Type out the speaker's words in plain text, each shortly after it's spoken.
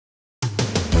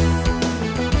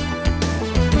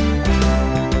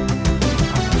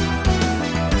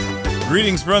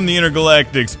Greetings from the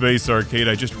Intergalactic Space Arcade.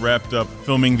 I just wrapped up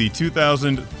filming the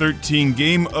 2013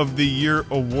 Game of the Year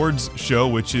Awards show,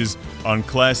 which is on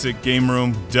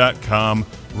ClassicGameRoom.com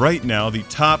right now. The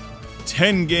top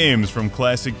 10 games from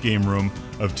Classic Game Room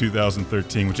of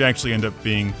 2013, which actually end up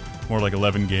being more like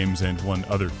 11 games and one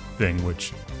other thing,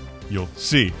 which you'll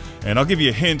see. And I'll give you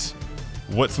a hint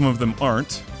what some of them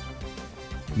aren't.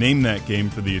 Name that game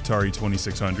for the Atari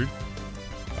 2600.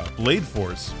 Blade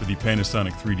Force for the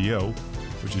Panasonic 3DO,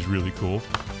 which is really cool.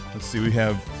 Let's see, we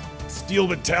have Steel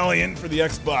Battalion for the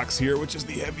Xbox here, which is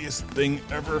the heaviest thing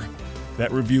ever.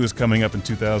 That review is coming up in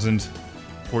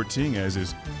 2014, as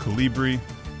is Colibri,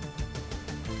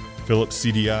 Philips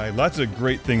CDI. Lots of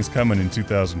great things coming in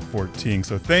 2014,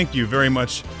 so thank you very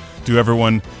much to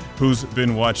everyone who's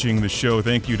been watching the show.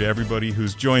 Thank you to everybody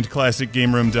who's joined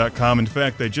ClassicGameRoom.com. In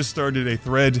fact, I just started a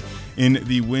thread in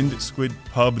the Wind Squid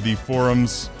Pub, the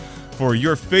forums, for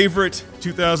your favorite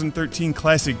 2013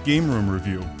 Classic Game Room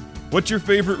review. What's your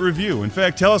favorite review? In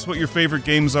fact, tell us what your favorite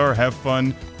games are. Have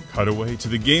fun. Cut away to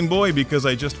the Game Boy because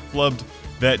I just flubbed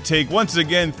that take. Once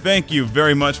again, thank you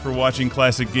very much for watching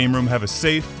Classic Game Room. Have a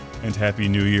safe and happy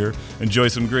New Year. Enjoy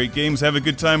some great games. Have a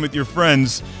good time with your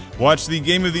friends. Watch the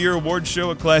Game of the Year Award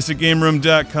show at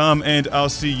ClassicGameRoom.com, and I'll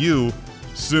see you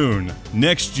soon,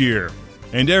 next year,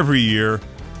 and every year,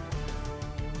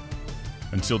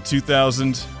 until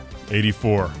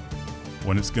 2084,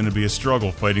 when it's going to be a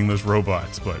struggle fighting those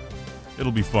robots, but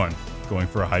it'll be fun going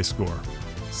for a high score.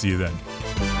 See you then.